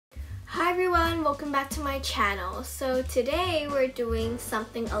Hi everyone, welcome back to my channel. So today we're doing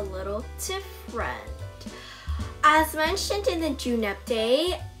something a little different. As mentioned in the June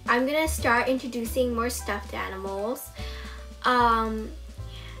update, I'm gonna start introducing more stuffed animals. And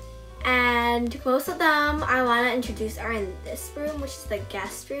most of them I want to introduce are in this room, which is the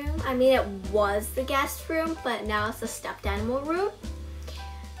guest room. I mean, it was the guest room, but now it's the stuffed animal room.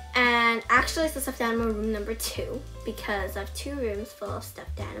 And actually it's the stuffed animal room number 2 because I have 2 rooms full of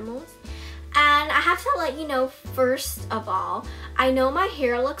stuffed animals. And I have to let you know, first of all, I know my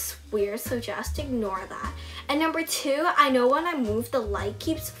hair looks weird, so just ignore that. And number 2, I know when I move the light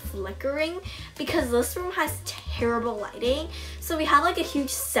keeps flickering because this room has terrible lighting. So we have like a huge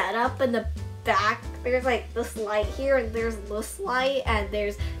setup in the back. There's like this light here and there's this light and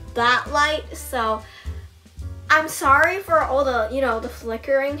there's that light. So I'm sorry for all the, the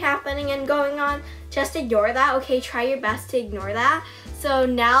flickering happening and going on. Just ignore that, okay? Try your best to ignore that. So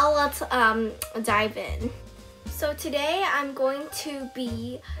now let's dive in. So today I'm going to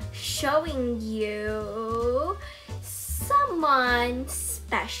be showing you someone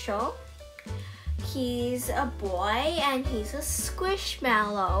special. He's a boy and he's a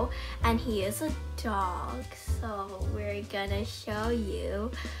squishmallow and he is a dog. So we're gonna show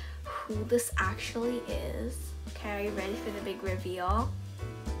you who this actually is. Okay, are you ready for the big reveal?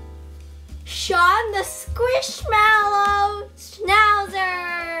 Shaun the squishmallow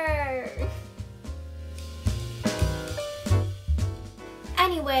schnauzer!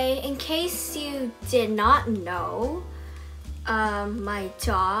 Anyway, in case you did not know, my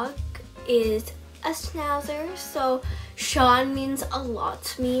dog is a schnauzer, so Shaun means a lot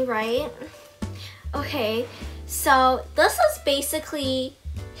to me, right? Okay, so this is basically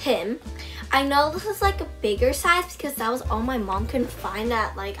him. I know this is like a bigger size because that was all my mom can find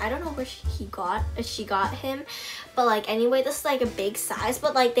at, like, I don't know where she got him, but like anyway, this is like a big size,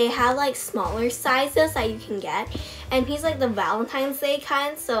 but like they have like smaller sizes that you can get, and he's like the Valentine's Day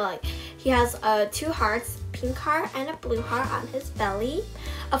kind, so like he has 2 hearts, pink heart and a blue heart on his belly.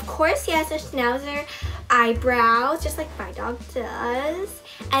 Of course he has a schnauzer eyebrows just like my dog does,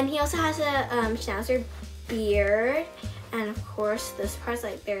 and he also has a schnauzer beard, and of course this part's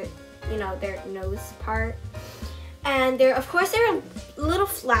like their nose part, and they're little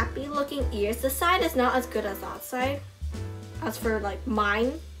flappy looking ears. This side is not as good as that side, as for like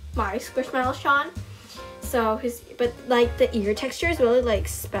my squishmallow Shaun. So but like the ear texture is really like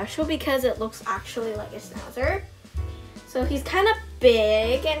special because it looks actually like a schnauzer. So he's kind of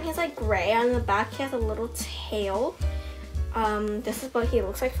big and he's like gray on the back. He has a little tail. This is what he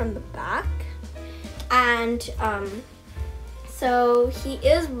looks like from the back, and so he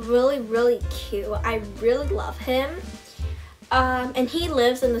is really cute. I really love him. And he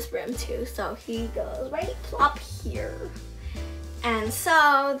lives in this room too, so he goes right up here. And so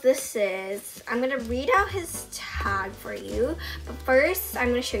I'm gonna read out his tag for you, but first I'm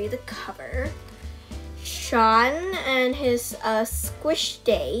gonna show you the cover. Shaun and his squish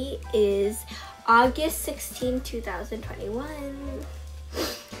day is August 16, 2021.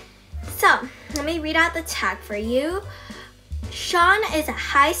 So let me read out the tag for you. Shaun is a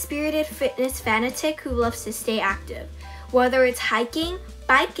high-spirited fitness fanatic who loves to stay active. Whether it's hiking,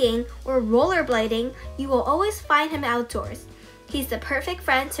 biking, or rollerblading, you will always find him outdoors. He's the perfect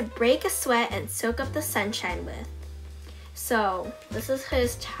friend to break a sweat and soak up the sunshine with. So this is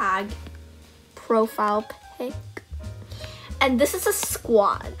his tag profile pic. And this is a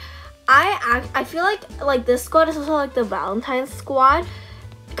squad. I feel like this squad is also like the Valentine's squad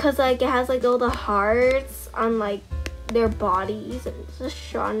because like it has like all the hearts on like their bodies, and this is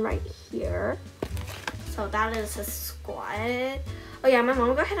Shaun right here. So that is a squad. Oh yeah, my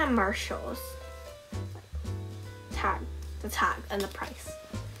mom got him at Marshall's. The tag and the price.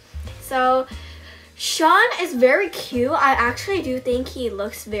 So Shaun is very cute. I actually do think he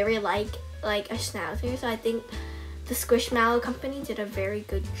looks very like a schnauzer, so I think the Squishmallow company did a very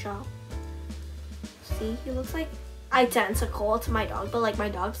good job. See, he looks like identical to my dog, but like my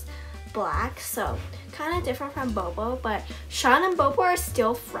dog's black, so kind of different from Bobo, but Shaun and Bobo are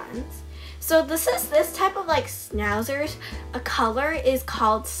still friends. So this type of like schnauzers, a color is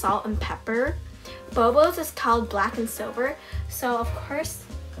called salt and pepper. Bobo's is called black and silver. So of course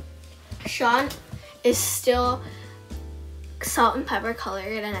Shaun is still salt and pepper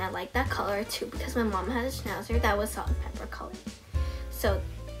colored, and I like that color too because my mom had a schnauzer that was salt and pepper colored. So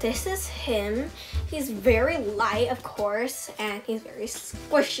this is him. He's very light, of course, and he's very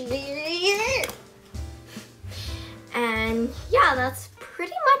squishy. And yeah, that's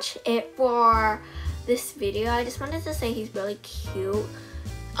pretty much it for this video. I just wanted to say he's really cute.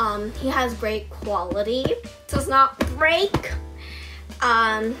 He has great quality, does not break.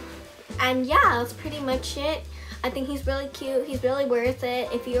 And yeah, that's pretty much it. I think he's really cute. He's really worth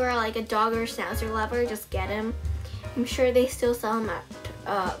it. If you are like a dog or schnauzer lover, just get him. I'm sure they still sell him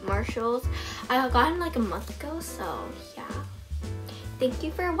at Marshall's. I got him like a month ago, so yeah. Thank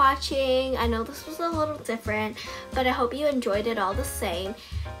you for watching. I know this was a little different, but I hope you enjoyed it all the same.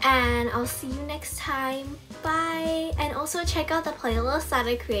 And I'll see you next time. Bye! And also check out the playlist that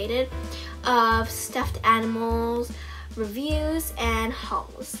I created of stuffed animals, reviews, and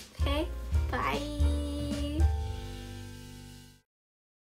hauls. Okay? Bye!